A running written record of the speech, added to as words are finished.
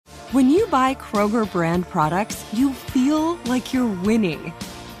When you buy Kroger brand products, you feel like you're winning.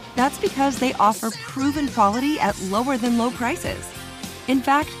 That's because they offer proven quality at lower than low prices. In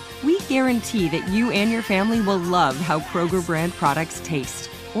fact, we guarantee that you and your family will love how Kroger brand products taste,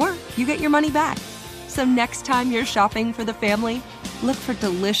 or you get your money back. So next time you're shopping for the family, look for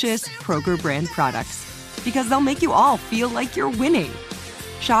delicious Kroger brand products, because they'll make you all feel like you're winning.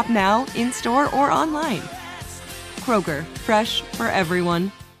 Shop now, in-store, or online. Kroger, fresh for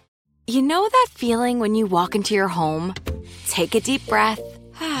everyone. You know that feeling when you walk into your home, take a deep breath,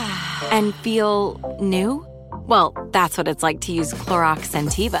 and feel new? Well, that's what it's like to use Clorox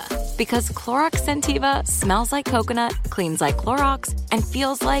Scentiva. Because Clorox Scentiva smells like coconut, cleans like Clorox, and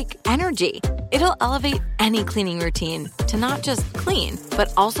feels like energy. It'll elevate any cleaning routine to not just clean,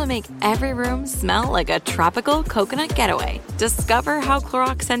 but also make every room smell like a tropical coconut getaway. Discover how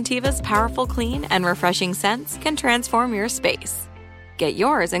Clorox Scentiva's powerful clean and refreshing scents can transform your space. Get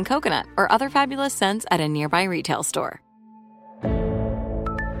yours in coconut or other fabulous scents at a nearby retail store.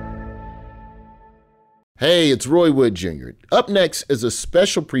 Hey, it's Roy Wood Jr. Up next is a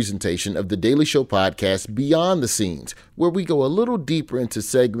special presentation of the Daily Show podcast, Beyond the Scenes, where we go a little deeper into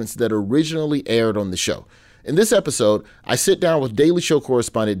segments that originally aired on the show. In this episode, I sit down with Daily Show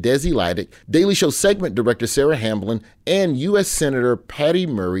correspondent Desi Lydic, Daily Show segment director Sarah Hamblin, and U.S. Senator Patty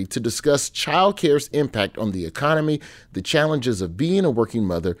Murray to discuss child care's impact on the economy, the challenges of being a working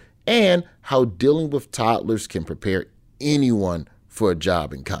mother, and how dealing with toddlers can prepare anyone for a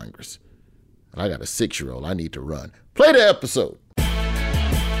job in Congress. I got a 6-year-old I need to run. Play the episode.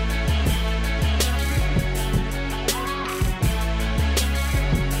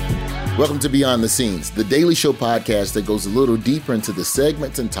 Welcome to Beyond the Scenes, the Daily Show podcast that goes a little deeper into the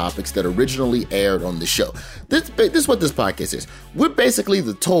segments and topics that originally aired on the show. This is what this podcast is. We're basically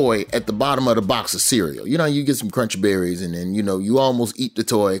the toy at the bottom of the box of cereal. You know, you get some Crunch Berries and then, you almost eat the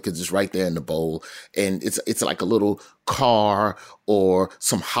toy because it's right there in the bowl. And it's like a little car or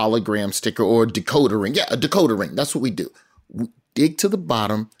some hologram sticker or a decoder ring. Yeah, a decoder ring. That's what we do. We dig to the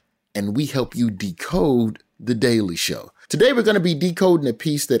bottom and we help you decode the Daily Show. Today, we're going to be decoding a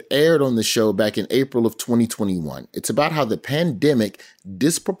piece that aired on the show back in April of 2021. It's about how the pandemic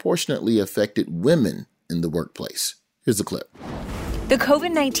disproportionately affected women in the workplace. Here's a clip. The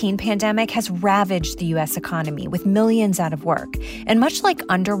COVID-19 pandemic has ravaged the U.S. economy with millions out of work. And much like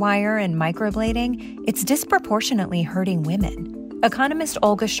underwire and microblading, it's disproportionately hurting women. Economist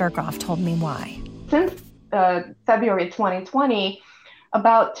Olga Shurkoff told me why. Since February 2020,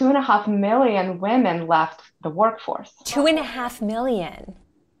 about 2.5 million women left the workforce. 2.5 million.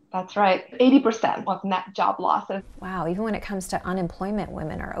 That's right. 80% of net job losses. Wow, even when it comes to unemployment,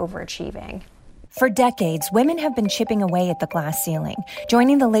 women are overachieving. For decades, women have been chipping away at the glass ceiling,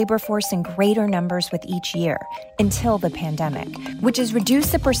 joining the labor force in greater numbers with each year, until the pandemic, which has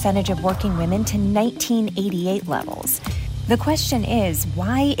reduced the percentage of working women to 1988 levels. The question is,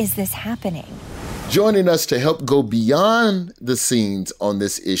 why is this happening? Joining us to help go beyond the scenes on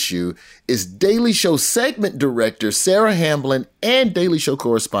this issue is Daily Show segment director Sarah Hamblin and Daily Show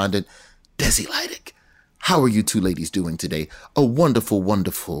correspondent Desi Lydic. How are you two ladies doing today? A wonderful,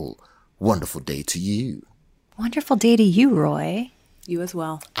 wonderful, wonderful day to you. Wonderful day to you, Roy. You as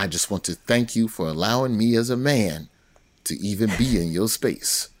well. I just want to thank you for allowing me as a man to even be in your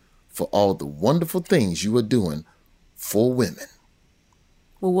space, for all the wonderful things you are doing for women.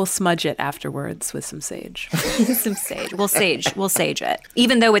 Well, we'll smudge it afterwards with some sage. Some sage. We'll sage it.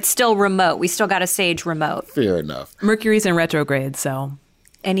 Even though it's still remote, we still got to sage remote. Fair enough. Mercury's in retrograde, so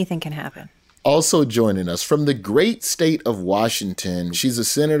anything can happen. Also joining us from the great state of Washington, she's a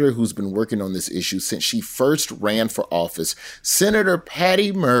senator who's been working on this issue since she first ran for office, Senator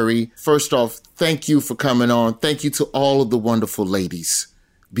Patty Murray. First off, thank you for coming on. Thank you to all of the wonderful ladies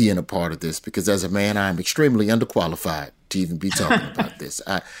being a part of this, because as a man, I'm extremely underqualified to even be talking about this.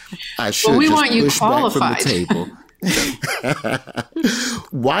 I should push back from the table.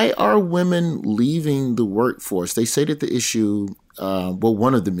 Why are women leaving the workforce? They say that the issue,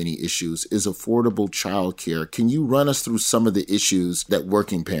 one of the many issues is affordable childcare. Can you run us through some of the issues that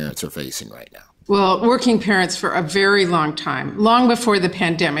working parents are facing right now? Well, working parents for a very long time, long before the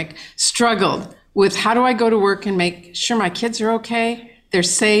pandemic, struggled with how do I go to work and make sure my kids are okay, they're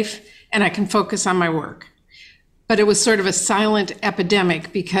safe, and I can focus on my work. But it was sort of a silent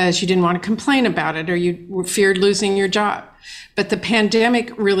epidemic because you didn't want to complain about it or you feared losing your job. But the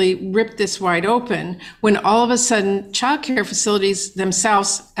pandemic really ripped this wide open when all of a sudden childcare facilities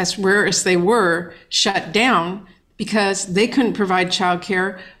themselves, as rare as they were, shut down because they couldn't provide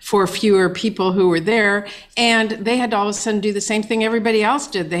childcare for fewer people who were there. And they had to all of a sudden do the same thing everybody else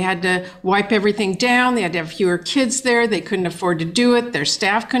did. They had to wipe everything down. They had to have fewer kids there. They couldn't afford to do it. Their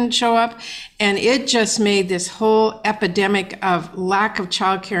staff couldn't show up. And it just made this whole epidemic of lack of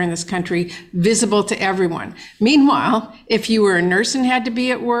childcare in this country visible to everyone. Meanwhile, if you were a nurse and had to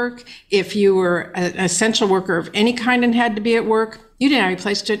be at work, if you were an essential worker of any kind and had to be at work, you didn't have a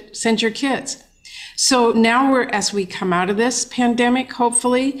place to send your kids. So now as we come out of this pandemic,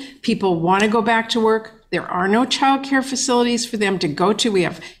 hopefully, people want to go back to work. There are no childcare facilities for them to go to. We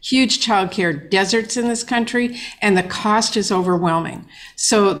have huge childcare deserts in this country, and the cost is overwhelming.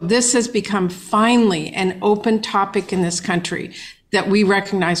 So this has become finally an open topic in this country that we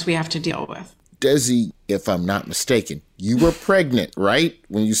recognize we have to deal with. Desi, if I'm not mistaken, you were pregnant, right?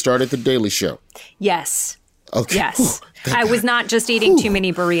 When you started The Daily Show? Yes. Okay. Yes. I was not just eating too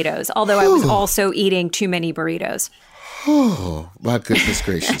many burritos, although I was also eating too many burritos. Oh, my goodness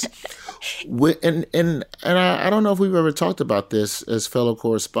gracious. And I don't know if we've ever talked about this as fellow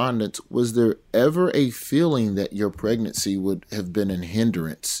correspondents. Was there ever a feeling that your pregnancy would have been a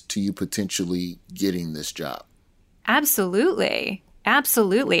hindrance to you potentially getting this job? Absolutely.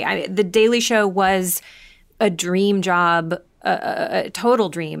 Absolutely. The Daily Show was a dream job, a total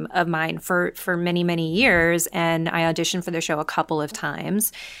dream of mine for many, many years. And I auditioned for the show a couple of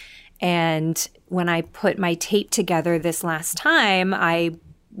times. And when I put my tape together this last time, I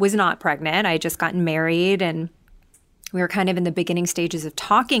was not pregnant. I had just gotten married and we were kind of in the beginning stages of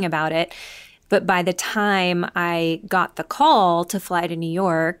talking about it. But by the time I got the call to fly to New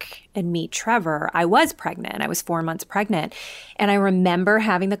York and meet Trevor, I was pregnant. I was 4 months pregnant. And I remember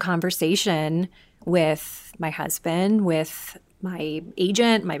having the conversation with my husband, with my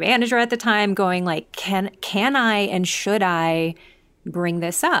agent, my manager at the time, going like, can I and should I bring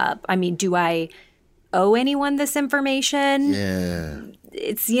this up? I mean, do I owe anyone this information? Yeah.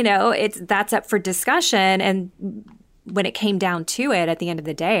 That's up for discussion. And when it came down to it, at the end of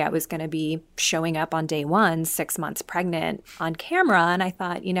the day, I was going to be showing up on day one, 6 months pregnant on camera. And I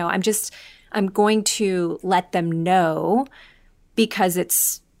thought, I'm going to let them know because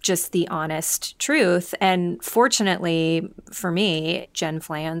it's just the honest truth. And fortunately for me, Jen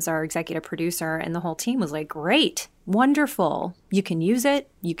Flans, our executive producer, and the whole team was like, great, wonderful. You can use it.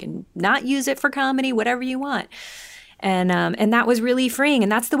 You can not use it for comedy, whatever you want. And that was really freeing.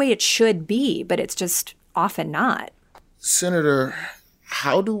 And that's the way it should be, but it's just often not. Senator,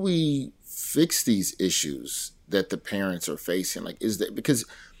 how do we fix these issues that the parents are facing? Because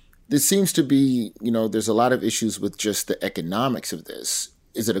there seems to be, there's a lot of issues with just the economics of this.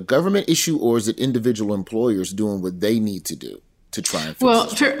 Is it a government issue or is it individual employers doing what they need to do to try and fix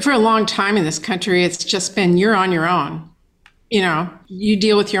this? Well, for a long time in this country, it's just been you're on your own. You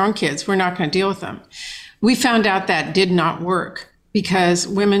deal with your own kids. We're not going to deal with them. We found out that did not work because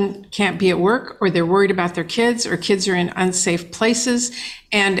women can't be at work or they're worried about their kids or kids are in unsafe places.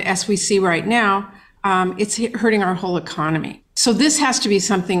 And as we see right now, it's hurting our whole economy. So this has to be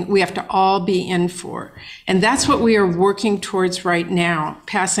something we have to all be in for. And that's what we are working towards right now,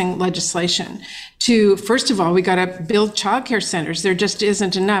 passing legislation to, first of all, we got to build childcare centers. There just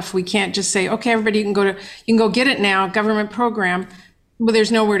isn't enough. We can't just say, okay, everybody, you can go get it now, government program. Well,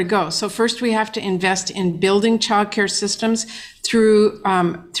 there's nowhere to go. So first we have to invest in building childcare systems through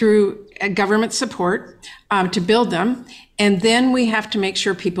government support to build them. And then we have to make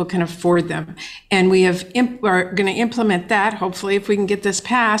sure people can afford them. And we are going to implement that, hopefully, if we can get this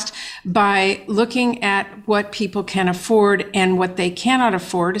passed, by looking at what people can afford and what they cannot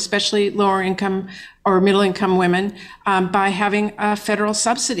afford, especially lower income or middle income women, by having a federal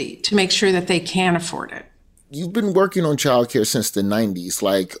subsidy to make sure that they can afford it. You've been working on childcare since the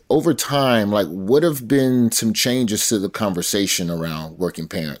 90s. Over time, what have been some changes to the conversation around working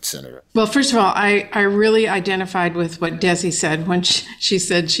parents, Senator? Well, first of all, I really identified with what Desi said when she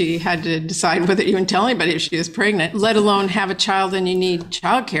said she had to decide whether to even tell anybody if she was pregnant, let alone have a child and you need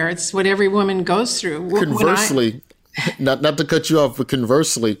childcare. It's what every woman goes through. Conversely, not to cut you off, but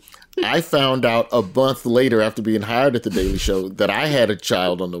conversely, I found out a month later after being hired at The Daily Show that I had a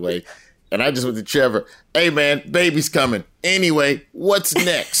child on the way. And I just went to Trevor, hey, man, baby's coming. Anyway, what's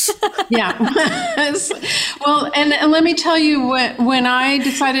next? Yeah. Well, and let me tell you, when I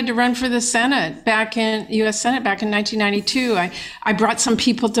decided to run for the Senate, U.S. Senate back in 1992, I brought some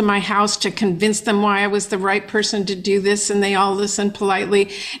people to my house to convince them why I was the right person to do this, and they all listened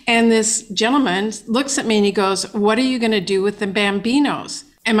politely. And this gentleman looks at me and he goes, what are you going to do with the Bambinos?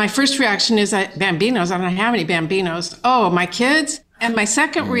 And my first reaction is, Bambinos? I don't have any Bambinos. Oh, my kids? And my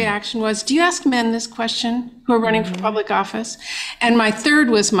second reaction was, do you ask men this question who are running for public office? And my third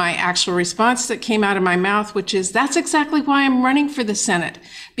was my actual response that came out of my mouth, which is, that's exactly why I'm running for the Senate.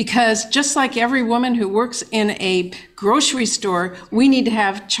 Because just like every woman who works in a grocery store, we need to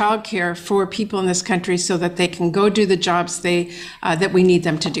have childcare for people in this country so that they can go do the jobs that we need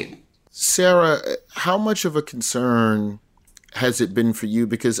them to do. Sarah, how much of a concern has it been for you?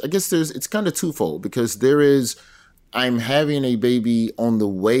 Because I guess it's kind of twofold, because there is, I'm having a baby on the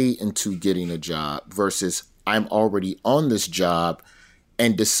way into getting a job versus I'm already on this job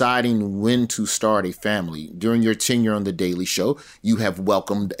and deciding when to start a family. During your tenure on The Daily Show, you have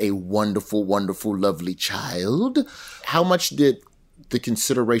welcomed a wonderful, wonderful, lovely child. How much did the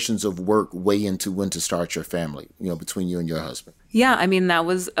considerations of work weigh into when to start your family, between you and your husband? Yeah, I mean, that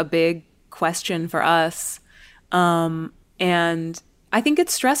was a big question for us. And I think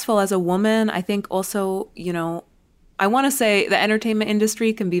it's stressful as a woman. I think also, I want to say the entertainment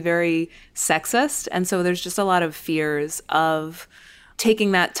industry can be very sexist. And so there's just a lot of fears of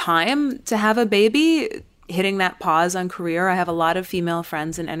taking that time to have a baby, hitting that pause on career. I have a lot of female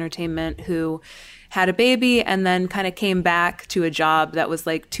friends in entertainment who had a baby and then kind of came back to a job that was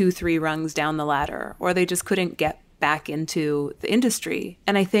like 2-3 rungs down the ladder, or they just couldn't get back into the industry.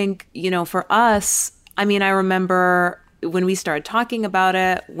 And I think, for us, I remember when we started talking about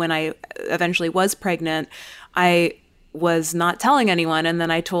it, when I eventually was pregnant, I was not telling anyone. And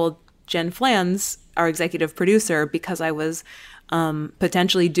then I told Jen Flans, our executive producer, because I was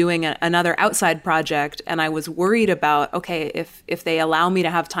potentially doing another outside project. And I was worried about, okay, if they allow me to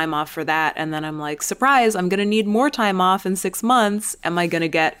have time off for that, and then I'm like, surprise, I'm going to need more time off in 6 months. Am I going to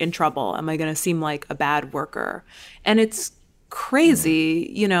get in trouble? Am I going to seem like a bad worker? And it's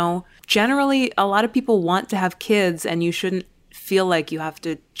crazy, Generally, a lot of people want to have kids and you shouldn't feel like you have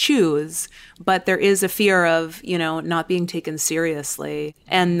to choose, but there is a fear of, not being taken seriously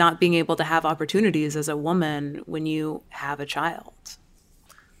and not being able to have opportunities as a woman when you have a child.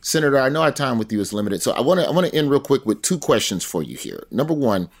 Senator, I know our time with you is limited, so I want to end real quick with 2 questions for you here. Number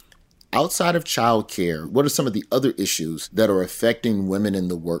one, outside of childcare, what are some of the other issues that are affecting women in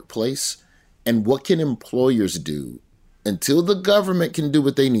the workplace? And what can employers do until the government can do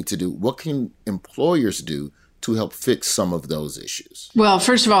what they need to do? What can employers do to help fix some of those issues? Well,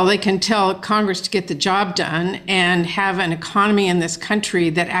 first of all, they can tell Congress to get the job done and have an economy in this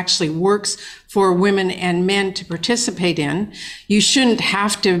country that actually works for women and men to participate in. You shouldn't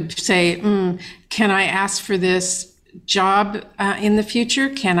have to say, can I ask for this job in the future?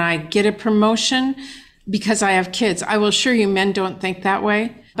 Can I get a promotion because I have kids? I will assure you, men don't think that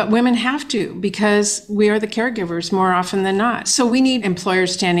way. But women have to, because we are the caregivers more often than not. So we need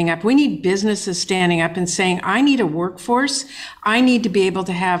employers standing up. We need businesses standing up and saying, I need a workforce. I need to be able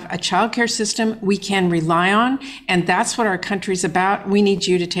to have a childcare system we can rely on. And that's what our country's about. We need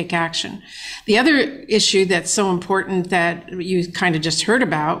you to take action. The other issue that's so important that you kind of just heard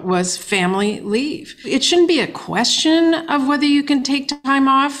about was family leave. It shouldn't be a question of whether you can take time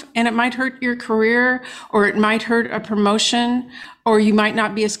off, and it might hurt your career, or it might hurt a promotion, or you might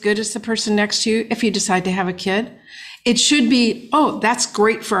not be as good as the person next to you if you decide to have a kid. It should be, oh, that's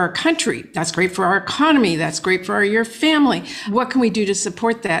great for our country. That's great for our economy. That's great for your family. What can we do to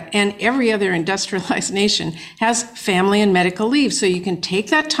support that? And every other industrialized nation has family and medical leave. So you can take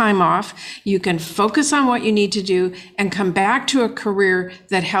that time off, you can focus on what you need to do, and come back to a career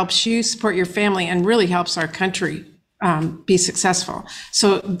that helps you support your family and really helps our country be successful.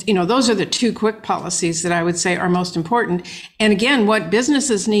 So, those are the 2 quick policies that I would say are most important. And again, what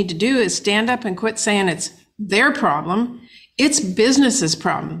businesses need to do is stand up and quit saying it's their problem. It's business's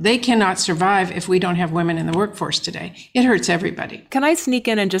problem. They cannot survive if we don't have women in the workforce today. It hurts everybody. Can I sneak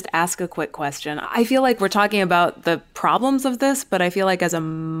in and just ask a quick question? I feel like we're talking about the problems of this, but I feel like as a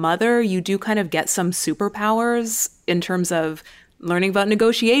mother, you do kind of get some superpowers in terms of learning about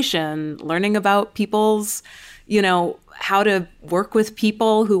negotiation, learning about people's how to work with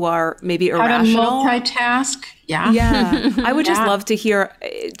people who are maybe irrational. How to multitask. Yeah. Yeah. I would just love to hear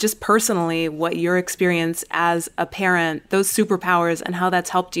just personally what your experience as a parent, those superpowers, and how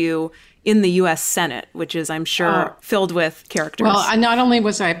that's helped you in the U.S. Senate, which is, I'm sure, filled with characters. Well, not only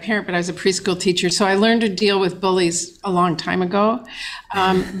was I a parent, but I was a preschool teacher. So I learned to deal with bullies a long time ago.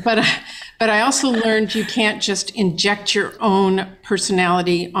 But I also learned you can't just inject your own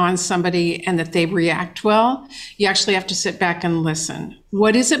personality on somebody and that they react well. You actually have to sit back and listen.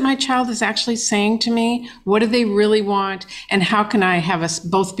 What is it my child is actually saying to me? What do they really want? And how can I have us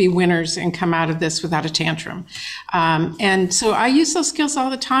both be winners and come out of this without a tantrum? And so I use those skills all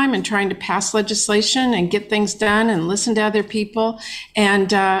the time in trying to pass legislation and get things done and listen to other people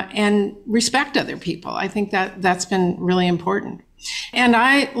and respect other people. I think that that's been really important. And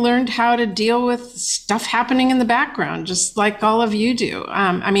I learned how to deal with stuff happening in the background, just like all of you do.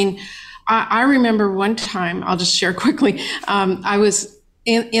 I remember one time, I'll just share quickly, I was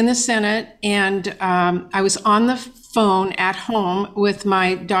in the Senate, and I was on the phone at home with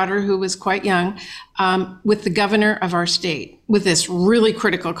my daughter, who was quite young, with the governor of our state, with this really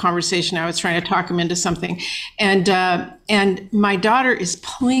critical conversation. I was trying to talk him into something. And my daughter is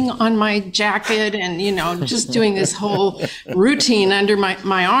pulling on my jacket and, just doing this whole routine under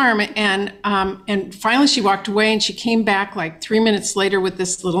my arm. And finally she walked away, and she came back like 3 minutes later with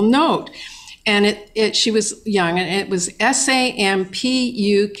this little note. And she was young, and it was SAMPUKT.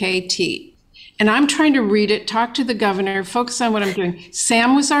 And I'm trying to read it, talk to the governor, focus on what I'm doing.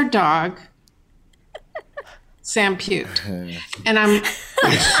 Sam was our dog. Sam puked. And I'm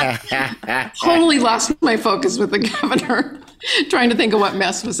totally lost my focus with the governor, trying to think of what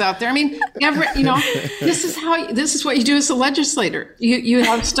mess was out there. I mean, this is what you do as a legislator. You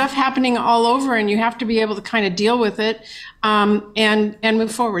have stuff happening all over, and you have to be able to kind of deal with it and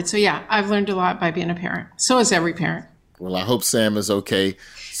move forward. So yeah, I've learned a lot by being a parent. So has every parent. Well, I hope Sam is okay.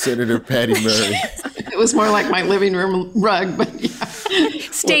 Senator Patty Murray. It was more like my living room rug, but yeah.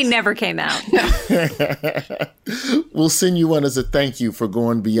 Stain never came out. No. We'll send you one as a thank you for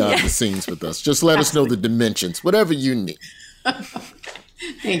going beyond the scenes with us. Just let us know the dimensions, whatever you need.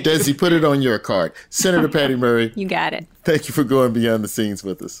 Thank Desi, you. put it on your card. Senator Patty Murray. You got it. Thank you for going beyond the scenes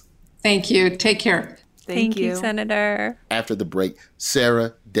with us. Thank you. Take care. Thank you, Senator. After the break,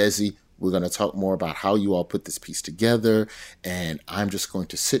 Sarah, Desi, we're going to talk more about how you all put this piece together. And I'm just going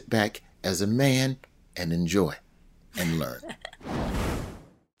to sit back as a man and enjoy and learn.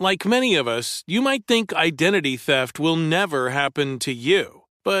 Like many of us, you might think identity theft will never happen to you.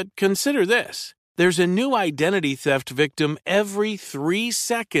 But consider this. There's a new identity theft victim every 3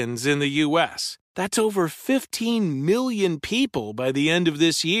 seconds in the U.S. That's over 15 million people by the end of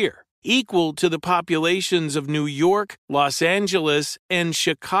this year, equal to the populations of New York, Los Angeles, and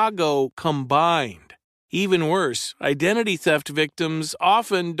Chicago combined. Even worse, identity theft victims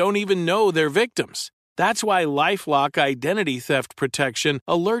often don't even know they're victims. That's why LifeLock Identity Theft Protection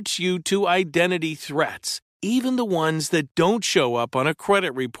alerts you to identity threats, even the ones that don't show up on a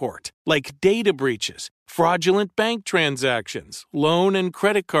credit report, like data breaches, fraudulent bank transactions, loan and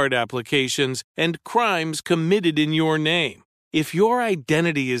credit card applications, and crimes committed in your name. If your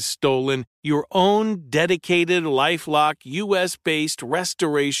identity is stolen, your own dedicated LifeLock U.S.-based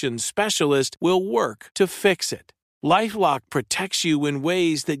restoration specialist will work to fix it. LifeLock protects you in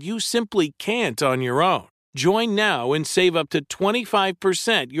ways that you simply can't on your own. Join now and save up to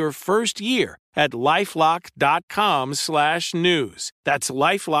 25% your first year at LifeLock.com/news. That's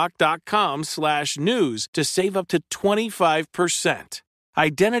LifeLock.com/news to save up to 25%.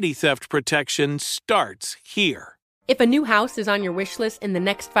 Identity theft protection starts here. If a new house is on your wish list in the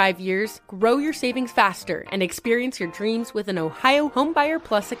next 5 years, grow your savings faster and experience your dreams with an Ohio Homebuyer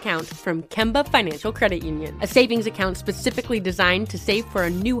Plus account from Kemba Financial Credit Union. A savings account specifically designed to save for a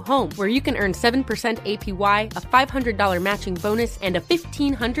new home, where you can earn 7% APY, a $500 matching bonus, and a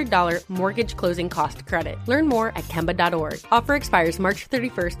 $1,500 mortgage closing cost credit. Learn more at Kemba.org. Offer expires March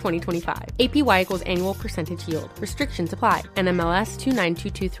 31st, 2025. APY equals annual percentage yield. Restrictions apply. NMLS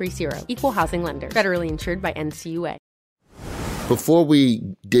 292230. Equal housing lender. Federally insured by NCUA. Before we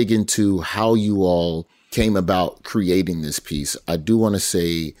dig into how you all came about creating this piece, I do want to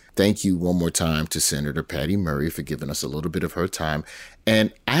say thank you one more time to Senator Patty Murray for giving us a little bit of her time.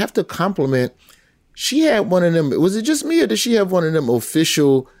 And I have to compliment, she had one of them, was it just me or did she have one of them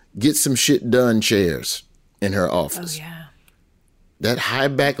official get some shit done chairs in her office? Oh, yeah. That high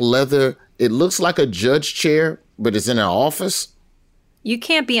back leather, it looks like a judge chair, but it's in an office. You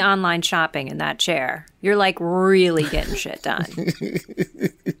can't be online shopping in that chair. You're like really getting shit done.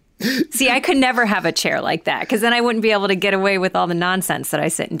 See, I could never have a chair like that because then I wouldn't be able to get away with all the nonsense that I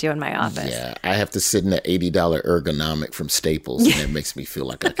sit and do in my office. Yeah, I have to sit in the $80 ergonomic from Staples, and that makes me feel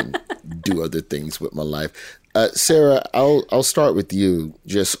like I can do other things with my life. Sarah, I'll start with you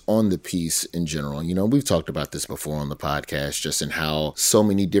just on the piece in general. You know, we've talked about this before on the podcast, just in how so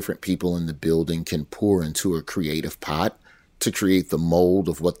many different people in the building can pour into a creative pot to create the mold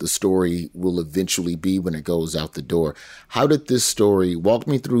of what the story will eventually be when it goes out the door. How did this story, walk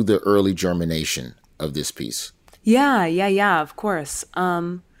me through the early germination of this piece? Yeah, of course.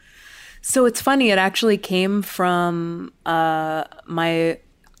 So it's funny, it actually came from my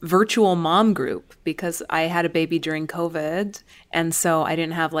virtual mom group because I had a baby during COVID. And so I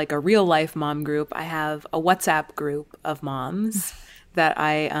didn't have like a real life mom group. I have a WhatsApp group of moms that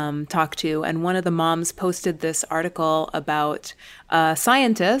I talked to, and one of the moms posted this article about a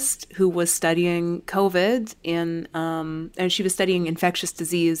scientist who was studying COVID and she was studying infectious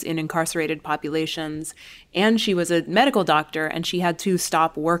disease in incarcerated populations, and she was a medical doctor, and she had to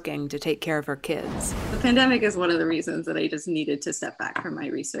stop working to take care of her kids. The pandemic is one of the reasons that I just needed to step back from my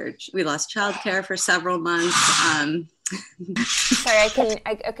research. We lost childcare for several months. Sorry, I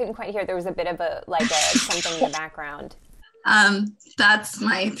couldn't quite hear. There was a bit of something in the background. That's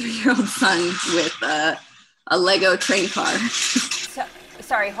my 3-year-old son with a Lego train car.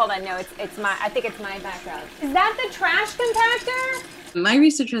 Sorry, hold on. No, I think it's my background. Is that the trash compactor? My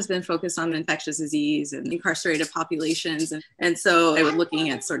research has been focused on infectious disease and incarcerated populations. And so I was looking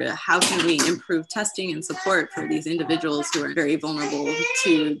at sort of how can we improve testing and support for these individuals who are very vulnerable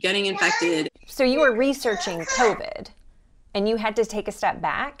to getting infected. So you were researching COVID and you had to take a step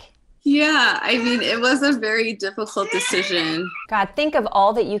back? Yeah, I mean, it was a very difficult decision. God, think of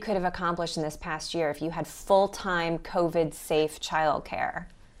all that you could have accomplished in this past year if you had full-time COVID-safe childcare.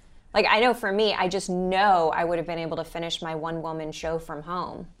 Like, I know for me, I just know I would have been able to finish my one-woman show from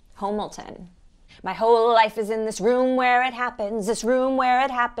home, Homelton. My whole life is in this room where it happens, this room where it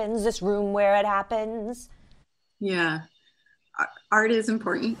happens, this room where it happens. Yeah, art is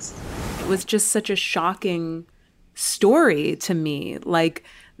important. It was just such a shocking story to me, like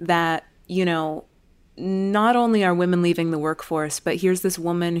that, you know, not only are women leaving the workforce, but here's this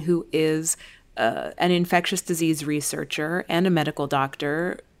woman who is an infectious disease researcher and a medical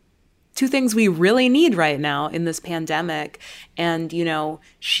doctor, two things we really need right now in this pandemic. And, you know,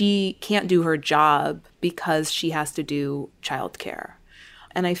 she can't do her job because she has to do childcare.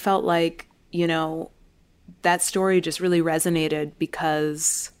 And I felt like, you know, that story just really resonated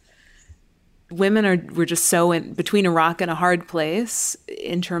because were just so between a rock and a hard place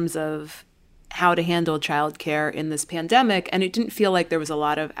in terms of how to handle childcare in this pandemic. And it didn't feel like there was a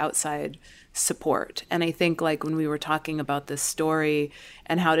lot of outside support. And I think like when we were talking about this story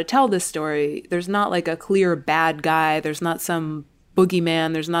and how to tell this story, there's not like a clear bad guy. There's not some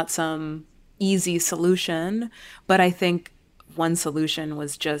boogeyman. There's not some easy solution. But I think one solution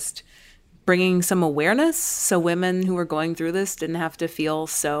was just bringing some awareness so women who were going through this didn't have to feel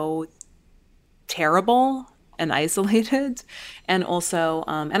so terrible and isolated. And also,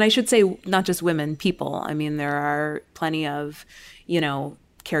 and I should say not just women, people. I mean, there are plenty of, you know,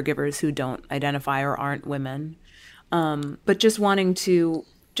 caregivers who don't identify or aren't women. But just wanting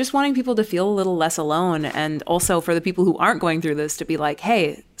people to feel a little less alone. And also for the people who aren't going through this to be like,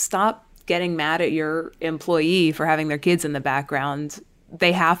 hey, stop getting mad at your employee for having their kids in the background.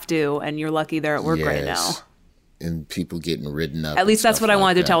 They have to, and you're lucky they're at work right now. And people getting ridden up. At least that's what I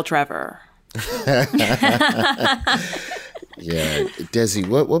wanted to tell Trevor. Yeah. Desi,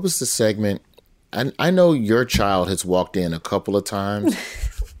 what was the segment? I know your child has walked in a couple of times.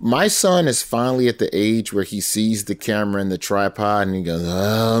 My son is finally at the age where he sees the camera and the tripod and he goes,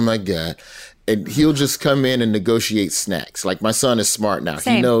 oh my God. And he'll just come in and negotiate snacks. Like my son is smart now.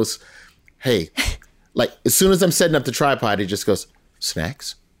 Same. He knows, hey, like as soon as I'm setting up the tripod, he just goes,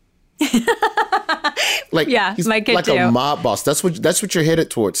 snacks? Like, yeah, he's my kid like too. A mob boss. That's what you're headed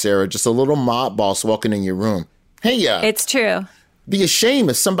towards, Sarah. Just a little mob boss walking in your room. Hey, it's true. Be ashamed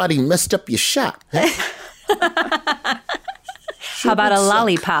if somebody messed up your shot. Huh? How about a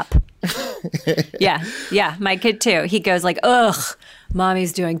lollipop? Yeah, my kid too. He goes like, ugh,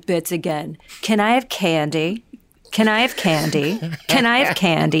 mommy's doing bits again. Can I have candy? Can I have candy? Can I have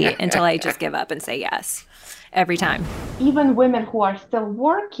candy? Until I just give up and say yes every time. Even women who are still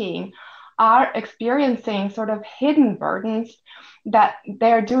working are experiencing sort of hidden burdens that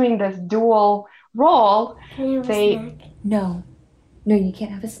they're doing this dual role. Can I have a snack? No, you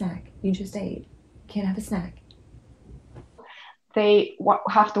can't have a snack. You just ate. You can't have a snack. They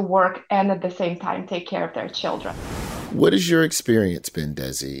have to work and at the same time take care of their children. What has your experience been,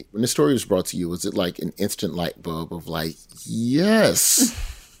 Desi? When the story was brought to you, was it like an instant light bulb of like, yes,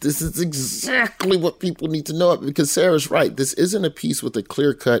 this is exactly what people need to know? Because Sarah's right. This isn't a piece with a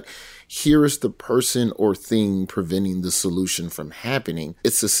clear cut, here is the person or thing preventing the solution from happening.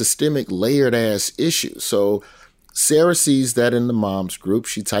 It's a systemic, layered ass issue. So Sarah sees that in the moms group.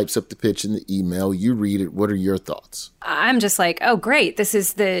 She types up the pitch in the email. You read it. What are your thoughts? I'm just like, oh, great. This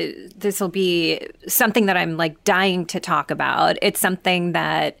will be something that I'm like dying to talk about. It's something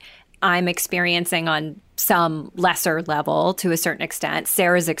that I'm experiencing on some lesser level to a certain extent.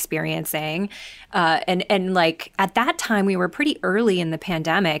 Sarah's experiencing. And like at that time, we were pretty early in the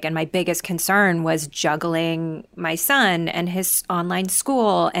pandemic. And my biggest concern was juggling my son and his online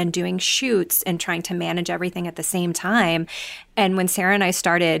school and doing shoots and trying to manage everything at the same time. And when Sarah and I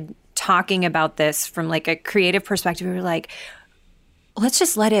started talking about this from like a creative perspective, we were like, let's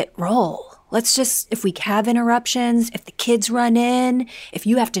just let it roll. Let's just, if we have interruptions, if the kids run in, if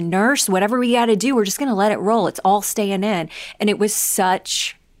you have to nurse, whatever we got to do, we're just going to let it roll. It's all staying in. And it was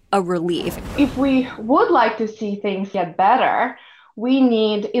such a relief. If we would like to see things get better, we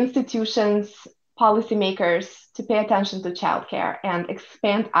need institutions, policymakers to pay attention to childcare and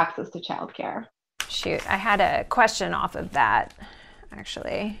expand access to childcare. Shoot, I had a question off of that,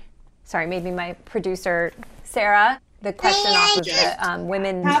 actually. Sorry, maybe my producer, Sarah. The question off of the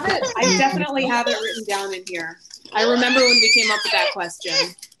women. Have it. I definitely have it written down in here. I remember when we came up with that question.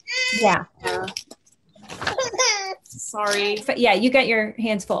 Yeah. Sorry. But yeah, you got your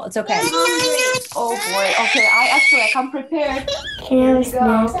hands full. It's okay. Oh boy. Okay, I come prepared. Here we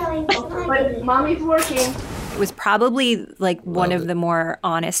go. But mommy's working. It was probably like one of the more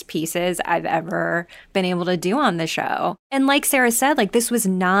honest pieces I've ever been able to do on the show. And like Sarah said, like this is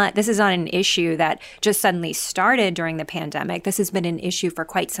not an issue that just suddenly started during the pandemic. This has been an issue for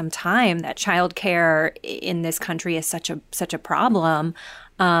quite some time, that childcare in this country is such a problem.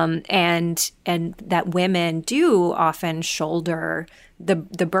 And that women do often shoulder the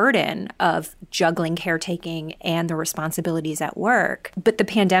burden of juggling caretaking and the responsibilities at work. But the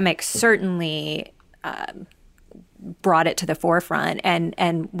pandemic certainly brought it to the forefront.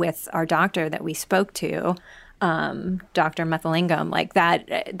 And with our doctor that we spoke to, Dr. Methalingam, like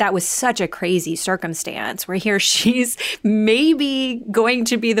that was such a crazy circumstance where here she's maybe going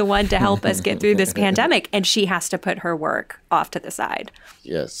to be the one to help us get through this pandemic, and she has to put her work off to the side.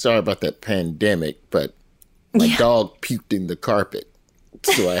 Yeah, sorry about that pandemic, but my dog puked in the carpet,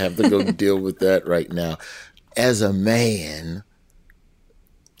 so I have to go deal with that right now. As a man,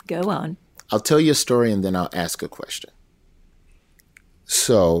 go on. I'll tell you a story and then I'll ask a question.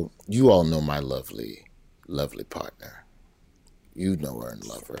 So you all know my lovely partner. You know her and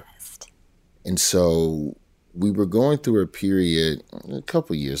love her. And so we were going through a period a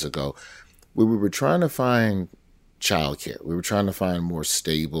couple years ago where we were trying to find childcare. We were trying to find more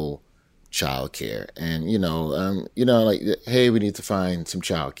stable childcare. And, like, hey, we need to find some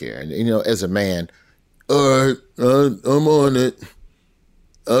childcare. And, as a man, all right, I'm on it.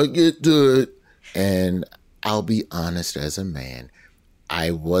 I'll get to it. And I'll be honest, as a man, I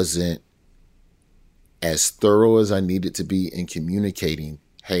wasn't as thorough as I needed to be in communicating.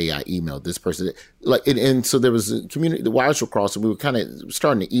 Hey, I emailed this person. And so there was a community, the wires were crossing. We were kind of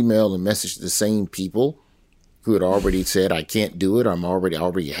starting to email and message the same people who had already said, I can't do it. I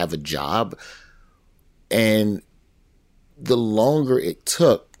already have a job. And the longer it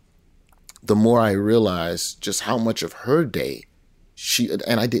took, the more I realized just how much of her day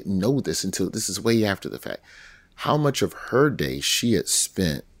and I didn't know this until this is way after the fact, how much of her day she had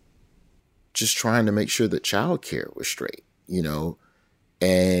spent just trying to make sure that childcare was straight,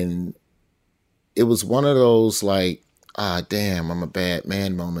 and it was one of those like, damn, I'm a bad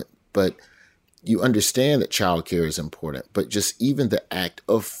man moment. But you understand that childcare is important, but just even the act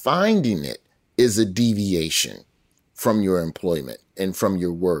of finding it is a deviation from your employment and from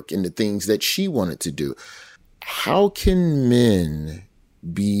your work and the things that she wanted to do. How can men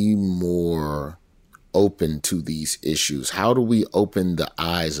be more open to these issues? How do we open the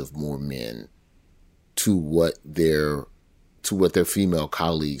eyes of more men to what their female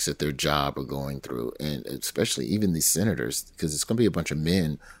colleagues at their job are going through, and especially even these senators, because it's going to be a bunch of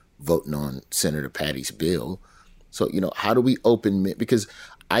men voting on Senator Patty's bill. So, how do we open men? Because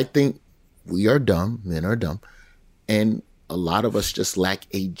I think we are dumb, men are dumb, and a lot of us just lack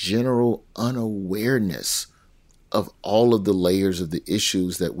a general unawareness of all of the layers of the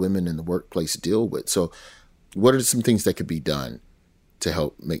issues that women in the workplace deal with. So what are some things that could be done to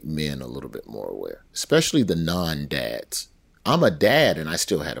help make men a little bit more aware, especially the non-dads? I'm a dad and I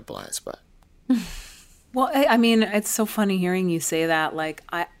still had a blind spot. Well, I mean, it's so funny hearing you say that. Like,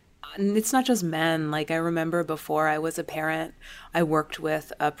 it's not just men. Like, I remember before I was a parent, I worked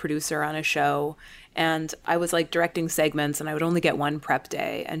with a producer on a show, and I was like directing segments, and I would only get one prep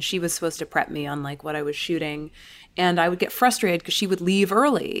day, and she was supposed to prep me on like what I was shooting. And I would get frustrated because she would leave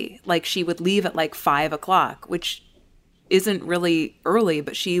early. Like, she would leave at like 5 o'clock, which isn't really early,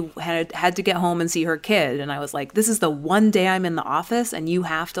 but she had to get home and see her kid. And I was like, this is the one day I'm in the office and you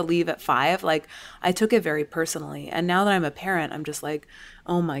have to leave at 5. Like, I took it very personally. And now that I'm a parent, I'm just like,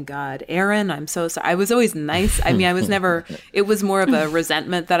 oh my God, Erin, I'm so sorry. I was always nice. I mean, I was never, it was more of a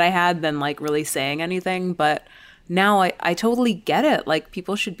resentment that I had than like really saying anything. But now I totally get it. Like,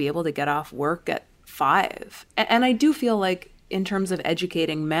 people should be able to get off work at 5. And I do feel like, in terms of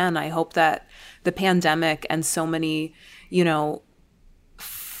educating men, I hope that the pandemic and so many,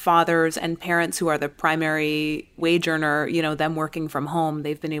 fathers and parents who are the primary wage earner, you know, them working from home,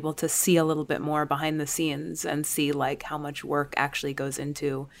 they've been able to see a little bit more behind the scenes and see like how much work actually goes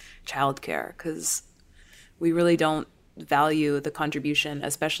into childcare, because we really don't value the contribution,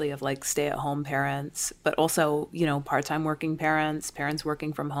 especially of like stay-at-home parents, but also, you know, part-time working parents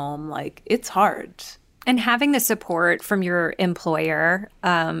working from home. Like, it's hard. And having the support from your employer,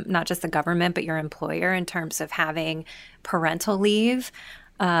 not just the government, but your employer in terms of having parental leave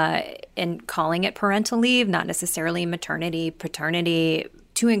and calling it parental leave, not necessarily maternity, paternity,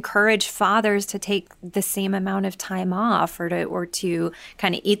 to encourage fathers to take the same amount of time off or to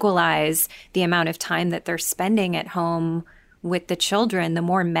kind of equalize the amount of time that they're spending at home with the children. The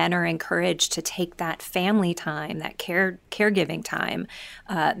more men are encouraged to take that family time, that caregiving time,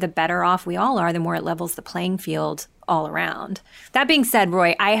 the better off we all are, the more it levels the playing field all around. That being said,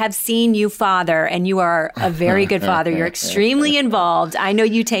 Roy, I have seen you father, and you are a very good father. You're extremely involved. I know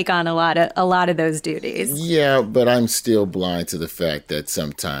you take on a lot of those duties. Yeah, but I'm still blind to the fact that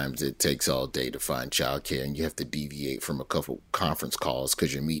sometimes it takes all day to find childcare, and you have to deviate from a couple conference calls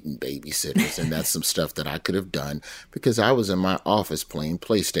because you're meeting babysitters, and that's some stuff that I could have done because I was in my office playing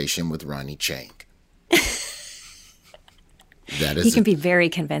PlayStation with Ronnie Chang. He can be very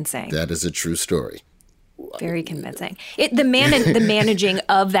convincing. That is a true story. Very convincing. The managing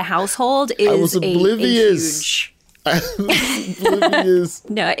of the household is I was oblivious.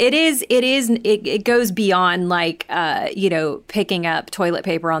 No, it is. It goes beyond like, picking up toilet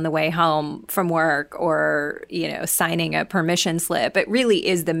paper on the way home from work or, signing a permission slip. It really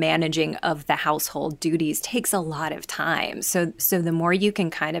is the managing of the household duties takes a lot of time. So the more you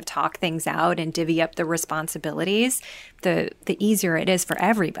can kind of talk things out and divvy up the responsibilities, the easier it is for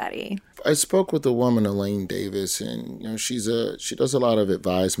everybody. I spoke with a woman, Elaine Davis, and she does a lot of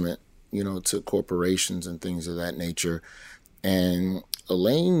advisement, to corporations and things of that nature. And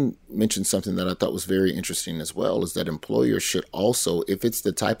Elaine mentioned something that I thought was very interesting as well, is that employers should also, if it's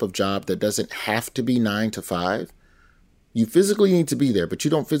the type of job that doesn't have to be 9 to 5, you physically need to be there, but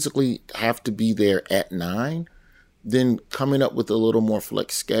you don't physically have to be there at 9, then coming up with a little more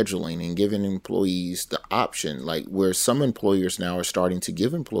flex scheduling and giving employees the option, like where some employers now are starting to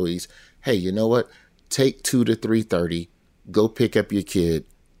give employees, hey, you know what? Take 2 to 3:30, go pick up your kid,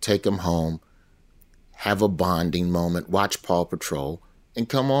 take them home, have a bonding moment, watch Paw Patrol, and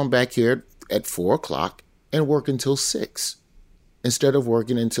come on back here at 4 o'clock and work until 6 instead of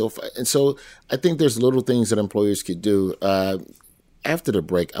working until 5. And so I think there's little things that employers could do. After the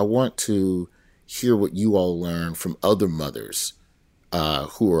break, I want to hear what you all learn from other mothers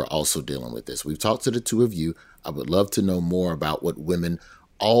who are also dealing with this. We've talked to the two of you. I would love to know more about what women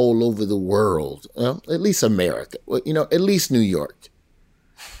all over the world, well, at least America, at least New York.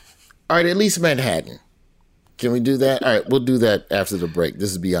 All right, at least Manhattan. Can we do that? All right, we'll do that after the break.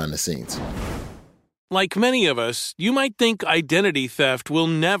 This is Beyond the Scenes. Like many of us, you might think identity theft will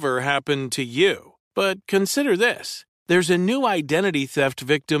never happen to you. But consider this. There's a new identity theft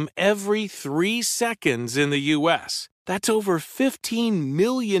victim every 3 seconds in the U.S. That's over 15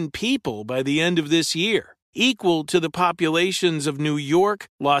 million people by the end of this year, equal to the populations of New York,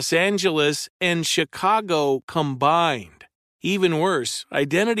 Los Angeles, and Chicago combined. Even worse,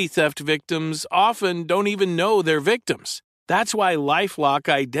 identity theft victims often don't even know they're victims. That's why LifeLock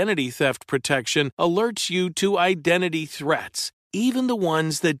Identity Theft Protection alerts you to identity threats, even the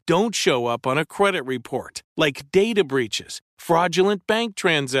ones that don't show up on a credit report, like data breaches, fraudulent bank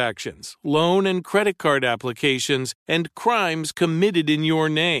transactions, loan and credit card applications, and crimes committed in your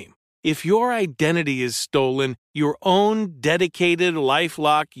name. If your identity is stolen, your own dedicated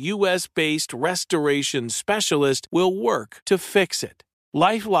LifeLock U.S.-based restoration specialist will work to fix it.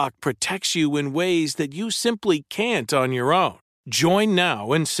 LifeLock protects you in ways that you simply can't on your own. Join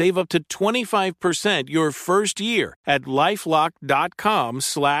now and save up to 25% your first year at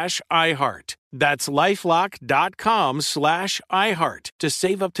LifeLock.com/iHeart. That's LifeLock.com/iHeart to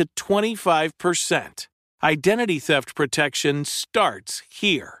save up to 25%. Identity theft protection starts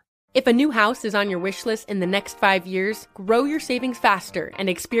here. If a new house is on your wish list in the next 5 years, grow your savings faster and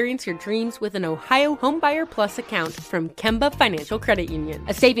experience your dreams with an Ohio Homebuyer Plus account from Kemba Financial Credit Union.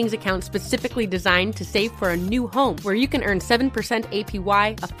 A savings account specifically designed to save for a new home where you can earn 7%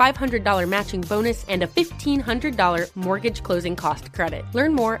 APY, a $500 matching bonus, and a $1,500 mortgage closing cost credit.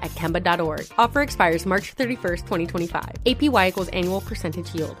 Learn more at Kemba.org. Offer expires March 31st, 2025. APY equals annual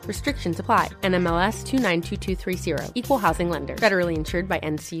percentage yield. Restrictions apply. NMLS 292230. Equal housing lender. Federally insured by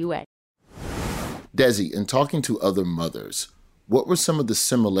NCUA. Desi, in talking to other mothers, what were some of the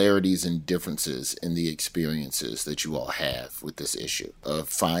similarities and differences in the experiences that you all have with this issue of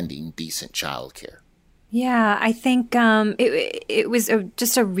finding decent childcare? Yeah, I think it was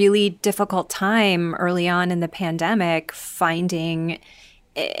just a really difficult time early on in the pandemic finding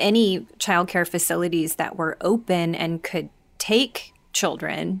any childcare facilities that were open and could take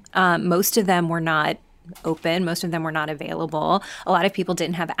children. Most of them were not open. Most of them were not available. A lot of people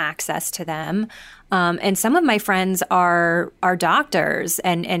didn't have access to them. And some of my friends are doctors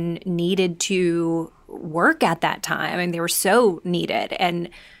and needed to work at that time. I mean, they were so needed. And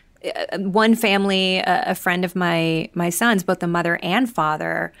one family, a friend of my son's, both the mother and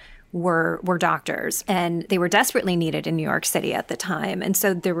father were doctors, and they were desperately needed in New York City at the time. And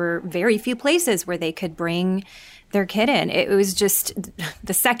so there were very few places where they could bring their kid in. It was just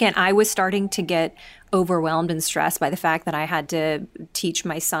the second I was starting to get overwhelmed and stressed by the fact that I had to teach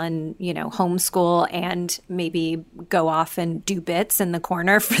my son, homeschool and maybe go off and do bits in the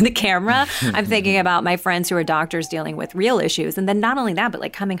corner for the camera. I'm thinking about my friends who are doctors dealing with real issues. And then not only that, but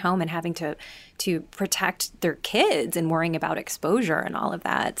like coming home and having to protect their kids and worrying about exposure and all of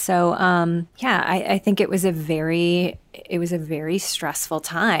that. So, I think it was a very stressful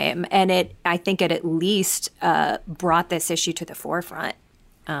time. And I think it at least brought this issue to the forefront.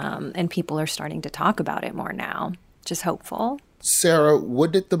 And people are starting to talk about it more now, which is hopeful. Sarah,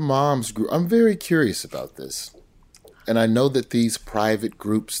 what did the moms group? I'm very curious about this. And I know that these private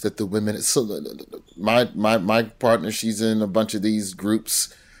groups that the women, so my partner, she's in a bunch of these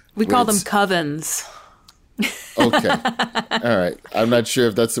groups. We call them covens. Okay. All right. I'm not sure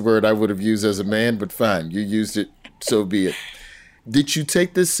if that's the word I would have used as a man, but fine. You used it, so be it. Did you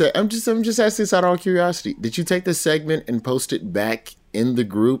take this? I'm just asking this out of all curiosity. Did you take this segment and post it back in the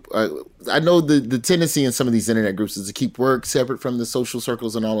group? I know the tendency in some of these internet groups is to keep work separate from the social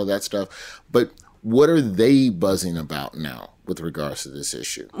circles and all of that stuff. But what are they buzzing about now with regards to this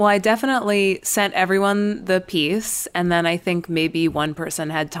issue? Well, I definitely sent everyone the piece, and then I think maybe one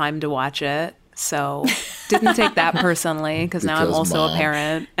person had time to watch it. So didn't take that personally because now I'm also a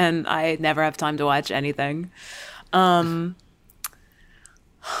parent and I never have time to watch anything.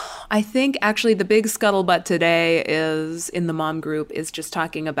 I think actually the big scuttlebutt today is in the mom group is just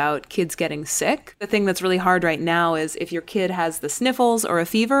talking about kids getting sick. The thing that's really hard right now is if your kid has the sniffles or a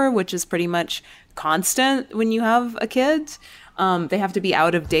fever, which is pretty much constant when you have a kid, they have to be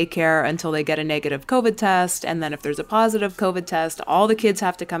out of daycare until they get a negative COVID test. And then if there's a positive COVID test, all the kids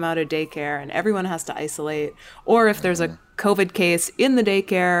have to come out of daycare and everyone has to isolate. Or if there's a COVID case in the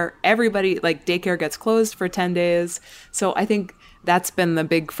daycare, daycare gets closed for 10 days. So I think that's been the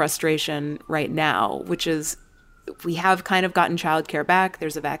big frustration right now, which is we have kind of gotten childcare back.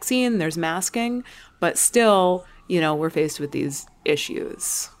 There's a vaccine, there's masking, but still, we're faced with these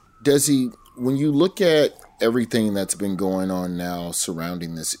issues. Desi, when you look at everything that's been going on now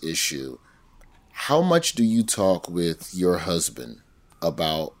surrounding this issue, how much do you talk with your husband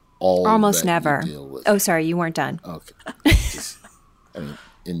about all Almost that never. you deal with? Oh, sorry, you weren't done. Okay.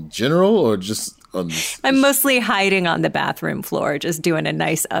 In general or just on this? I'm mostly hiding on the bathroom floor, just doing a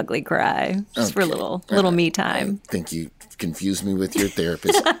nice ugly cry, just for a little me time. I think you confused me with your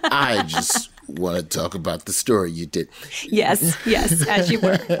therapist. I just want to talk about the story you did. Yes, as you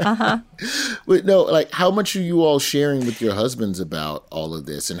were. But no, how much are you all sharing with your husbands about all of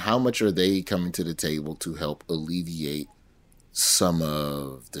this, and how much are they coming to the table to help alleviate some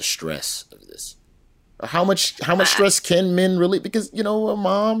of the stress of this? How much stress can men really? Because a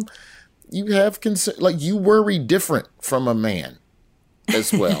mom, you have concern. You worry different from a man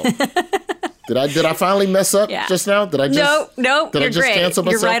as well. Did I finally mess up just now? Did I just No, you're great. Cancel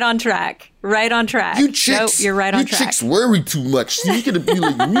myself? You're right on track. You chicks, you're right on track. You chicks worry too much. So you gotta be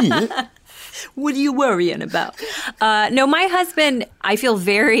like me. What are you worrying about? No, my husband, I feel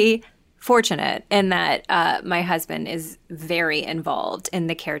very fortunate in that my husband is very involved in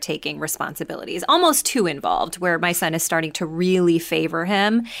the caretaking responsibilities, almost too involved, where my son is starting to really favor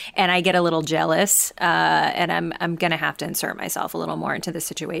him, and I get a little jealous, and I'm going to have to insert myself a little more into the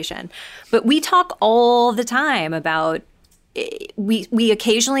situation. But we talk all the time about we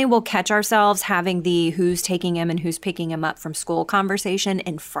occasionally will catch ourselves having the who's taking him and who's picking him up from school conversation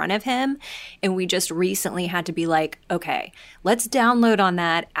in front of him. And we just recently had to be like, okay, let's download on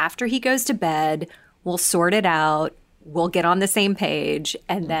that after he goes to bed. We'll sort it out. We'll get on the same page.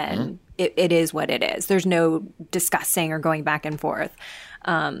 And then it is what it is. There's no discussing or going back and forth.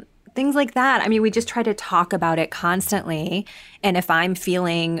 Things like that. I mean, we just try to talk about it constantly. And if I'm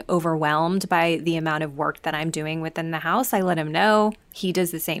feeling overwhelmed by the amount of work that I'm doing within the house, I let him know. He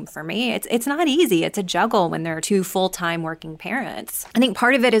does the same for me. It's not easy. It's a juggle when there are two full-time working parents. I think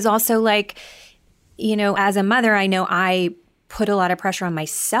part of it is also as a mother, I know I put a lot of pressure on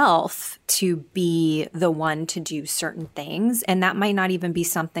myself to be the one to do certain things. And that might not even be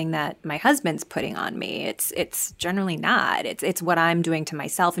something that my husband's putting on me. It's generally not. It's what I'm doing to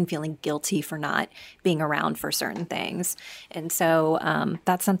myself and feeling guilty for not being around for certain things. And so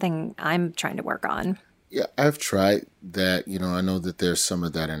that's something I'm trying to work on. Yeah, I've tried that. I know that there's some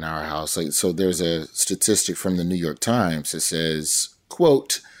of that in our house. So there's a statistic from the New York Times that says,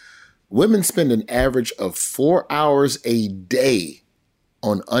 quote, women spend an average of 4 hours a day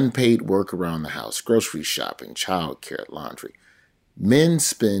on unpaid work around the house, grocery shopping, childcare, laundry. Men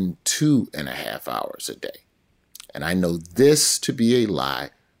spend 2.5 hours a day. And I know this to be a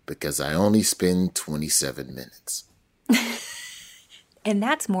lie because I only spend 27 minutes. And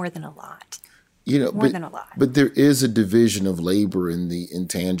that's more than a lot. More than a lot. But there is a division of labor in the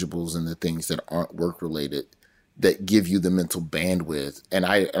intangibles and the things that aren't work related that give you the mental bandwidth. And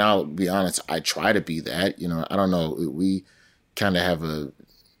I'll be honest, I try to be that. I don't know. We kind of have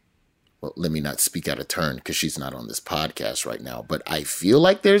let me not speak out of turn because she's not on this podcast right now, but I feel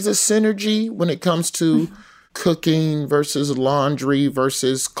like there's a synergy when it comes to cooking versus laundry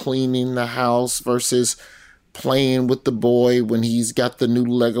versus cleaning the house versus playing with the boy when he's got the new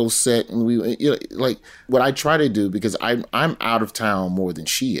Lego set. And what I try to do, because I'm out of town more than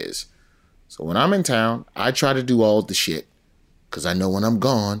she is. So when I'm in town, I try to do all the shit because I know when I'm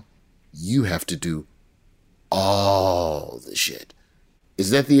gone, you have to do all the shit. Is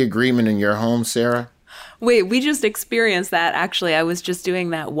that the agreement in your home, Sarah? Wait, we just experienced that. Actually, I was just doing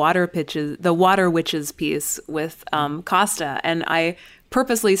the Water Witches piece with Costa, and I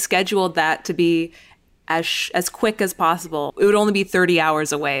purposely scheduled that to be as quick as possible. It would only be 30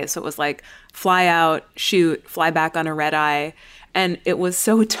 hours away. So it was like fly out, shoot, fly back on a red eye. And it was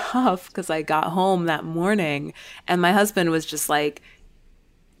so tough because I got home that morning and my husband was just like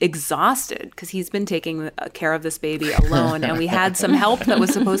exhausted because he's been taking care of this baby alone. And we had some help that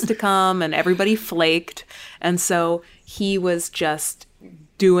was supposed to come and everybody flaked. And so he was just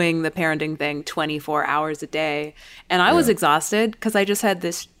doing the parenting thing 24 hours a day. And I was exhausted because I just had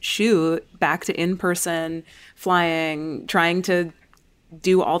this shoot back to in-person flying, trying to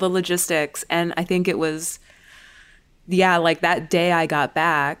do all the logistics. And I think it was, like that day I got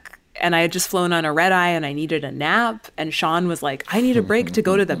back and I had just flown on a red eye and I needed a nap. And Sean was like, I need a break to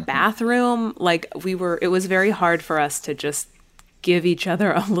go to the bathroom. It was very hard for us to just give each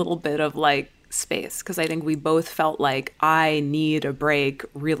other a little bit of space because I think we both felt like I need a break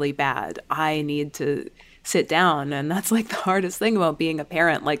really bad. I need to sit down. And that's the hardest thing about being a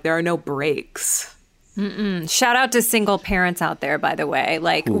parent. There are no breaks. Shout out to single parents out there, by the way.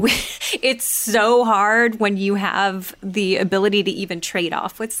 It's so hard when you have the ability to even trade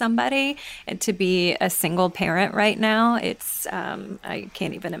off with somebody, and to be a single parent right now, it's I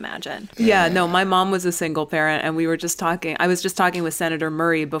can't even imagine. Yeah, no, my mom was a single parent, and I was just talking with Senator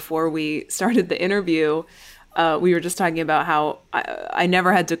Murray before we started the interview. We were just talking about how I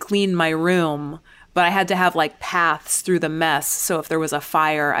never had to clean my room, but I had to have paths through the mess. So if there was a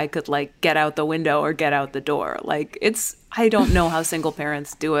fire, I could get out the window or get out the door. I don't know how single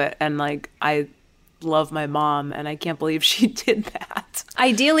parents do it. And I love my mom and I can't believe she did that.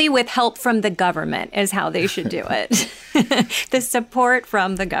 Ideally with help from the government is how they should do it. The support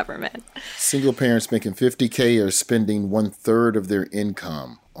from the government. Single parents making $50K are spending 1/3 of their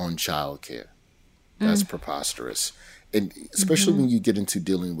income on childcare. That's preposterous. And especially when you get into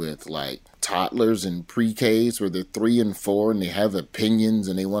dealing with toddlers and pre-Ks where they're 3 and 4 and they have opinions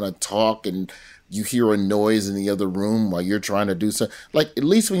and they want to talk and you hear a noise in the other room while you're trying to do something. At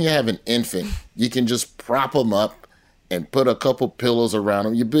least when you have an infant, you can just prop them up and put a couple pillows around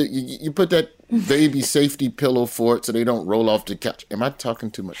them. You put that baby safety pillow for it so they don't roll off the couch. Am I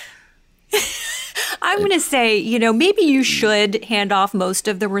talking too much? I'm going to say, maybe you should hand off most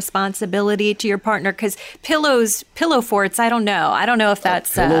of the responsibility to your partner because pillow forts, I don't know. I don't know if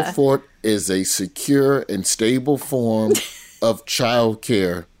that's... A pillow fort is a secure and stable form of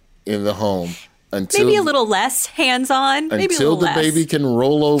childcare in the home. Maybe a little less hands-on. Until the baby can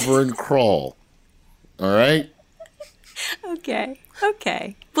roll over and crawl. All right? Okay.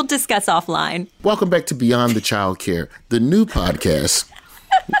 We'll discuss offline. Welcome back to Beyond the Child Care, the new podcast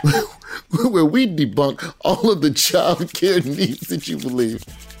where we debunk all of the child care needs that you believe.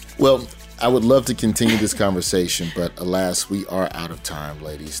 Well, I would love to continue this conversation, but alas, we are out of time,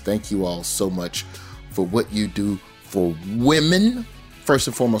 ladies. Thank you all so much for what you do for women, first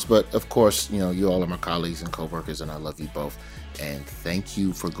and foremost. But of course, you all are my colleagues and coworkers, and I love you both. And thank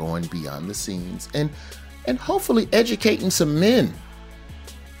you for going behind the scenes and hopefully educating some men.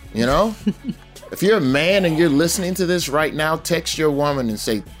 If you're a man and you're listening to this right now, text your woman and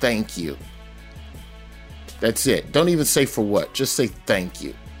say thank you. That's it. Don't even say for what. Just say thank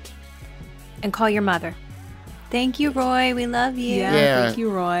you. And call your mother. Thank you, Roy. We love you. Yeah. Thank you,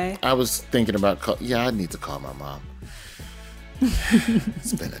 Roy. I was thinking about I need to call my mom.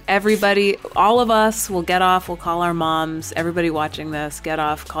 Everybody, all of us will get off. We'll call our moms. Everybody watching this, get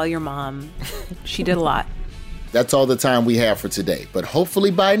off. Call your mom. She did a lot. That's all the time we have for today. But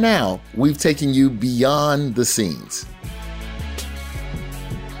hopefully by now, we've taken you beyond the scenes.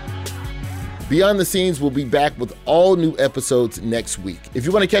 Beyond the Scenes will be back with all new episodes next week. If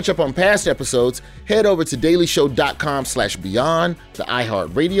you want to catch up on past episodes, head over to dailyshow.com/beyond, the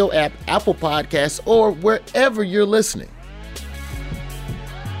iHeartRadio app, Apple Podcasts, or wherever you're listening.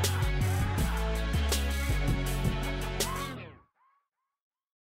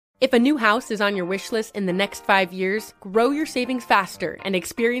 If a new house is on your wish list in the next 5 years, grow your savings faster and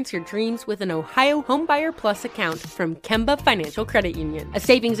experience your dreams with an Ohio Homebuyer Plus account from Kemba Financial Credit Union. A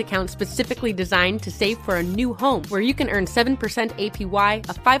savings account specifically designed to save for a new home, where you can earn 7% APY,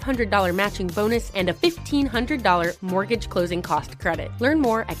 a $500 matching bonus, and a $1,500 mortgage closing cost credit. Learn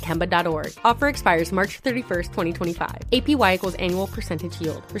more at Kemba.org. Offer expires March 31st, 2025. APY equals annual percentage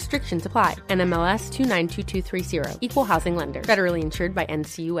yield. Restrictions apply. NMLS 292230. Equal housing lender. Federally insured by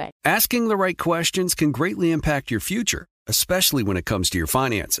NCUA. Asking the right questions can greatly impact your future, especially when it comes to your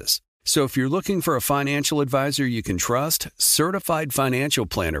finances. So if you're looking for a financial advisor you can trust, certified financial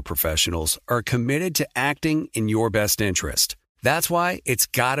planner professionals are committed to acting in your best interest. That's why it's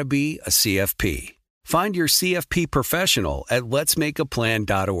got to be a CFP. Find your CFP professional at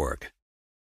letsmakeaplan.org.